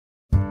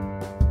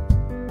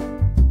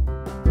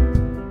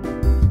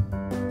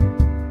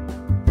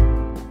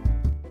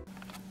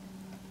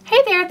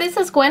there, this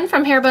is Gwen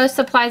from Hairbows,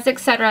 Supplies,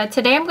 etc.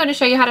 Today I'm going to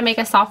show you how to make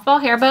a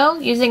softball hair bow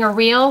using a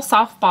real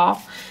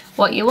softball.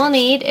 What you will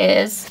need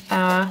is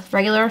a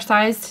regular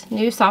sized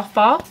new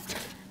softball,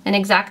 an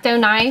X-Acto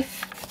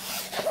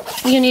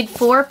knife. You need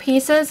 4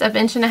 pieces of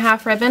 1.5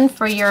 inch ribbon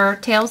for your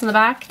tails in the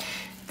back.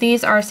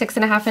 These are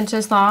 6.5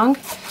 inches long.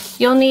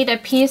 You'll need a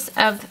piece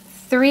of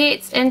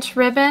 3/8 inch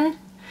ribbon.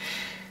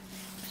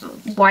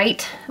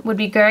 White would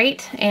be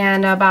great,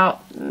 and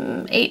about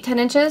 8-10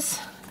 inches.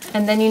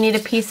 And then you need a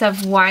piece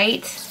of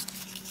white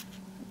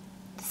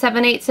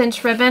 7/8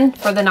 inch ribbon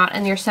for the knot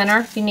in your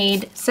center. You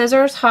need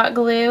scissors, hot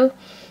glue,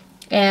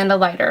 and a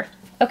lighter.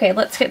 Okay,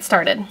 let's get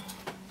started.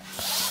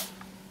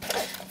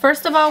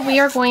 First of all,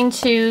 we are going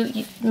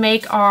to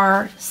make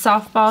our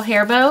softball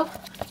hair bow.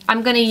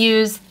 I'm going to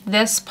use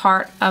this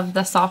part of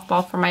the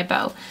softball for my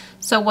bow.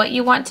 So what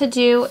you want to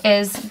do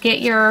is get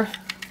your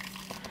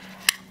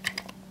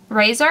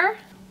razor.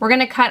 We're going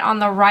to cut on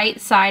the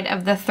right side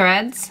of the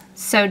threads.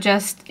 So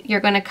you're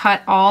going to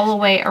cut all the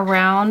way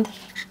around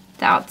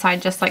the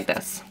outside just like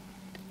this.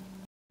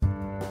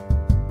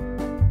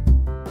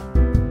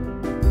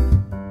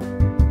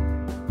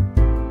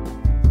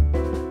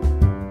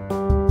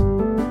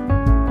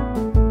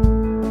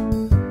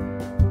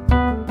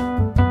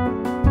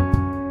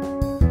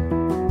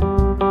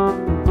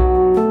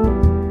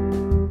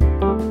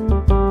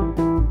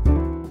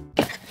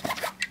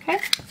 Okay,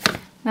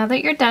 now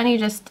that you're done, you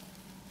just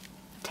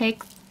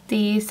take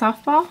the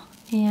softball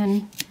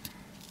and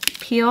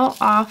peel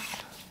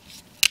off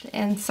the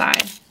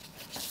inside.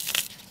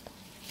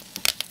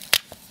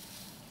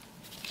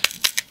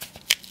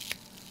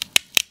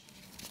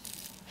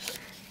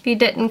 If you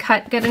didn't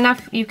cut good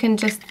enough, you can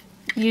just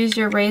use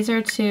your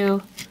razor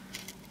to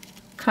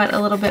cut a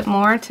little bit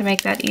more to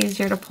make that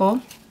easier to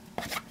pull.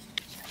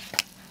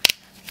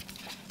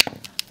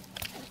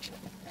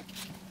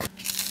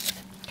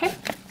 Okay,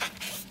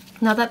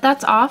 now that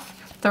that's off,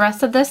 the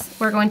rest of this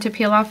we're going to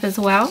peel off as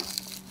well.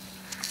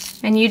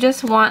 And you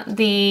just want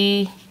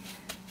the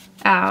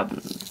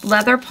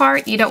leather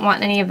part. You don't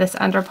want any of this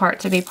under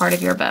part to be part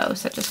of your bow,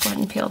 so just go ahead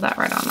and peel that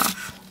right on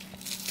off.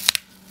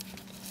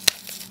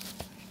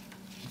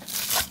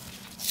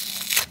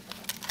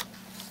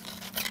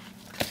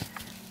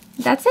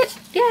 That's it.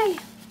 Yay!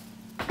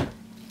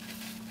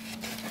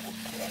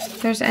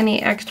 If there's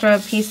any extra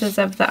pieces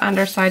of the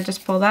underside,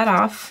 just pull that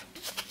off.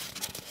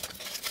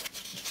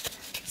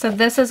 So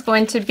this is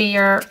going to be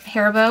your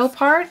hair bow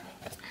part.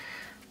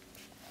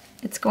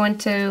 It's going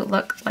to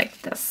look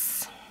like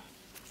this.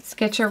 Let's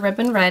get your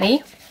ribbon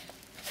ready.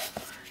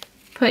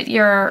 Put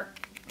your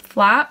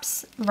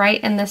flaps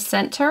right in the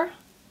center.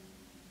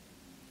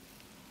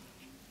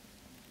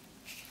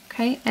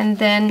 Okay, and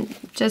then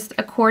just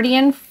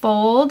accordion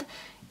fold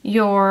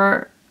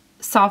your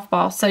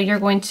softball. So you're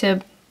going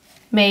to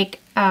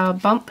make a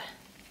bump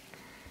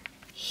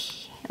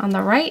on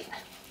the right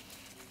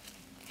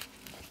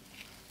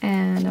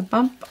and a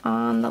bump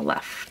on the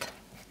left.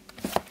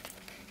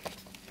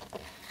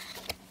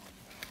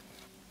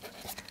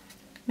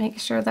 Make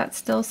sure that's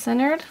still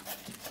centered.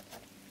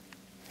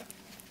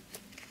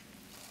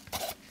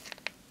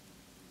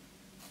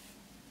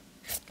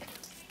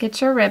 Get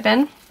your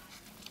ribbon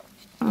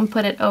and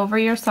put it over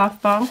your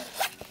softball.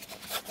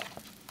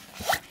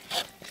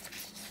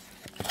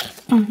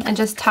 And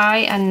just tie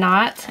a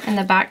knot in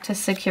the back to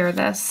secure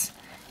this.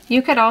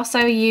 You could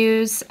also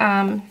use,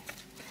 I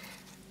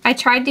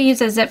tried to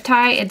use a zip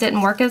tie, it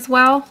didn't work as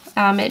well.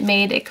 It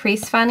made it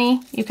crease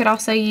funny. You could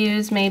also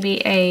use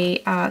maybe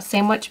a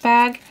sandwich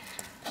bag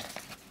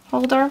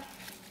holder.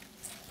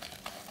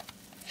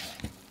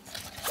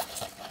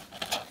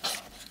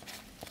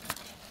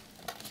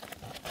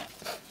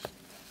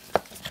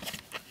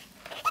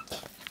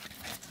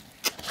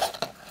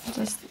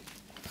 Just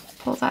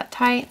pull that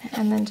tight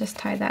and then just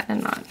tie that in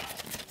a knot.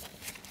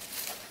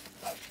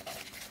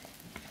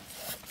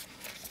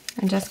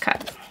 And just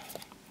cut.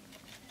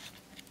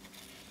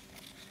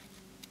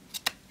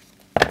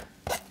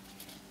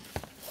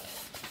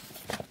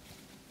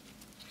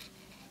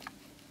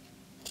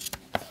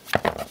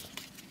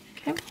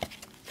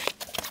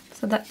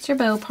 So that's your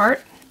bow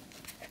part.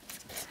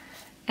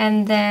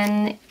 And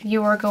then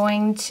you are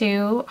going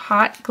to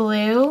hot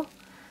glue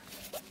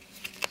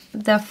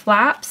the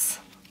flaps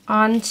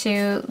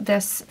onto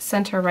this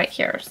center right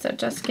here. So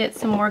just get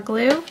some more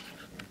glue.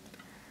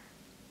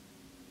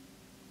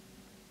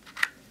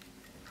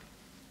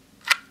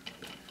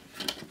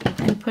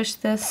 And push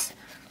this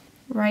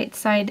right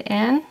side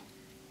in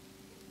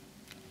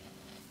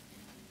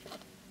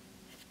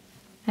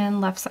and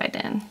left side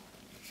in.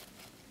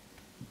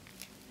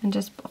 And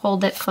just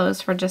hold it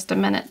closed for just a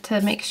minute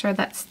to make sure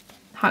that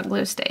hot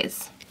glue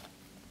stays.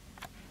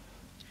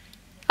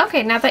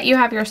 Okay, now that you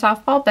have your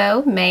softball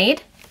bow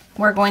made,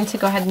 we're going to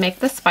go ahead and make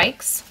the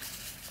spikes.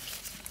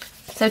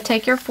 So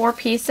take your 4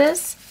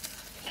 pieces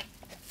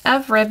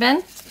of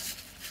ribbon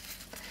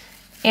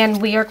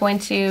and we are going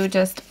to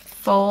just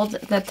fold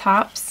the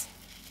tops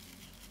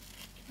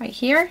right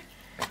here,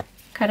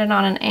 cut it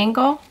on an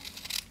angle,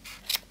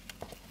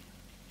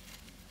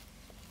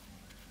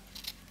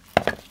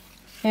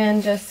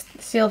 and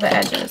just seal the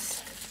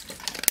edges.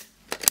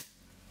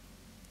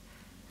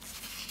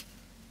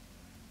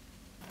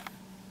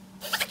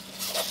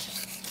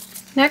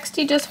 Next,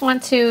 you just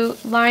want to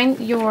line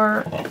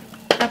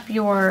up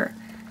your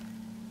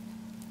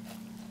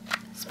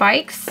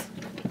spikes.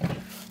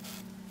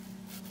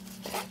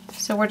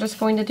 So we're just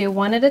going to do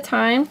one at a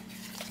time,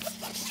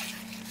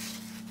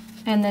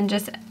 and then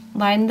just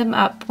line them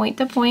up point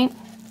to point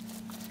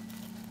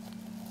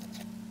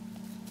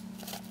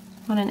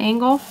on an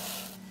angle,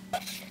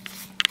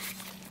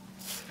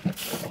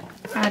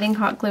 adding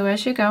hot glue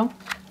as you go.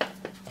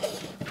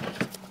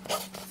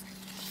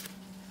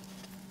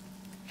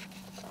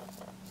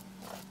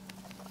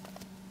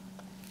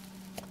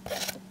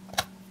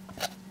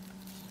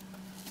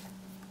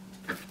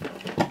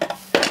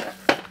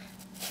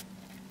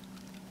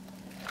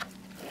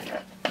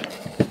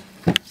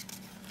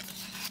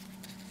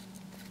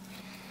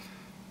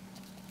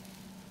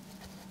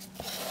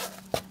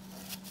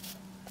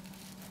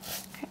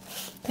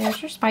 There's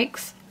your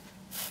spikes.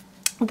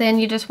 Then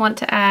you just want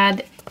to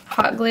add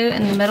hot glue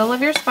in the middle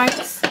of your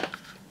spikes.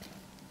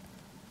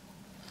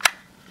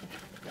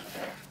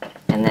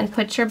 And then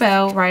put your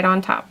bow right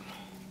on top.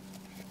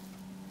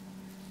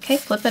 Okay,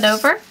 flip it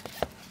over.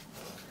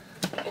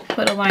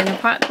 Put a line of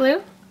hot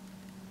glue.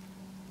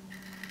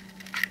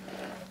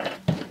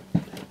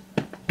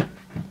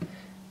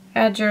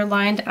 Add your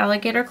lined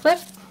alligator clip.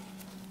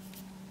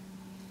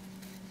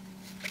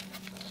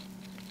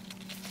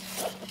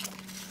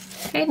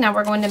 Okay, now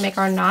we're going to make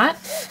our knot.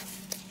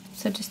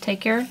 So just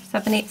take your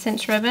 7/8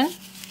 inch ribbon,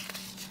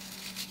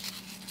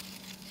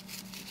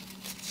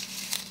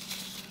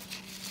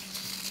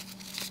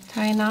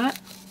 tie a knot,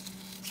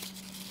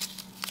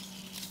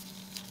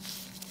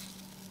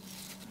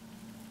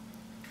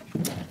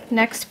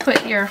 next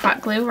put your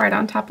hot glue right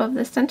on top of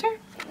the center.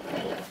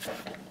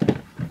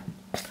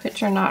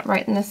 Put your knot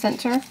right in the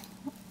center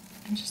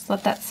and just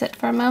let that sit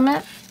for a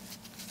moment.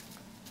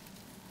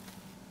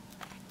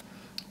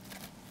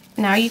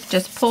 Now you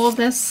just pull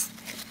this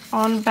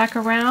on back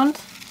around,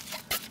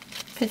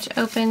 pinch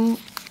open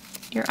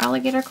your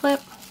alligator clip.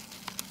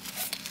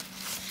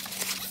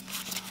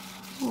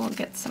 We'll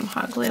get some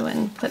hot glue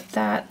and put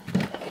that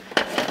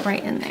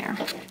right in there.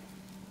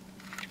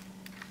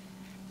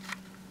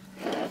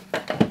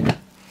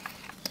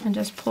 And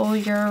just pull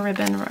your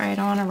ribbon right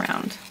on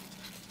around.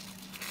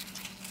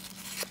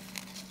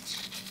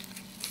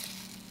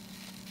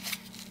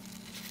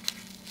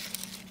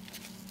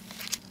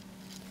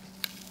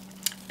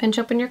 Pinch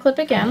open your clip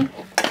again.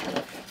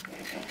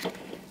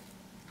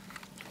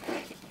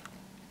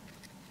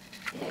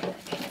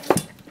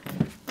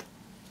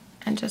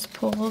 And just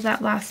pull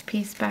that last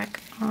piece back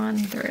on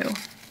through.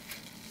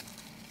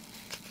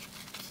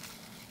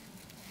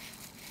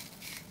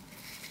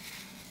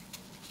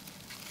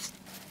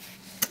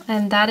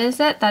 And that is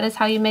it. That is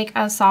how you make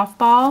a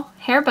softball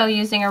hair bow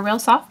using a real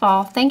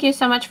softball. Thank you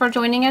so much for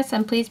joining us,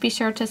 and please be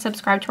sure to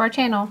subscribe to our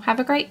channel. Have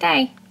a great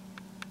day.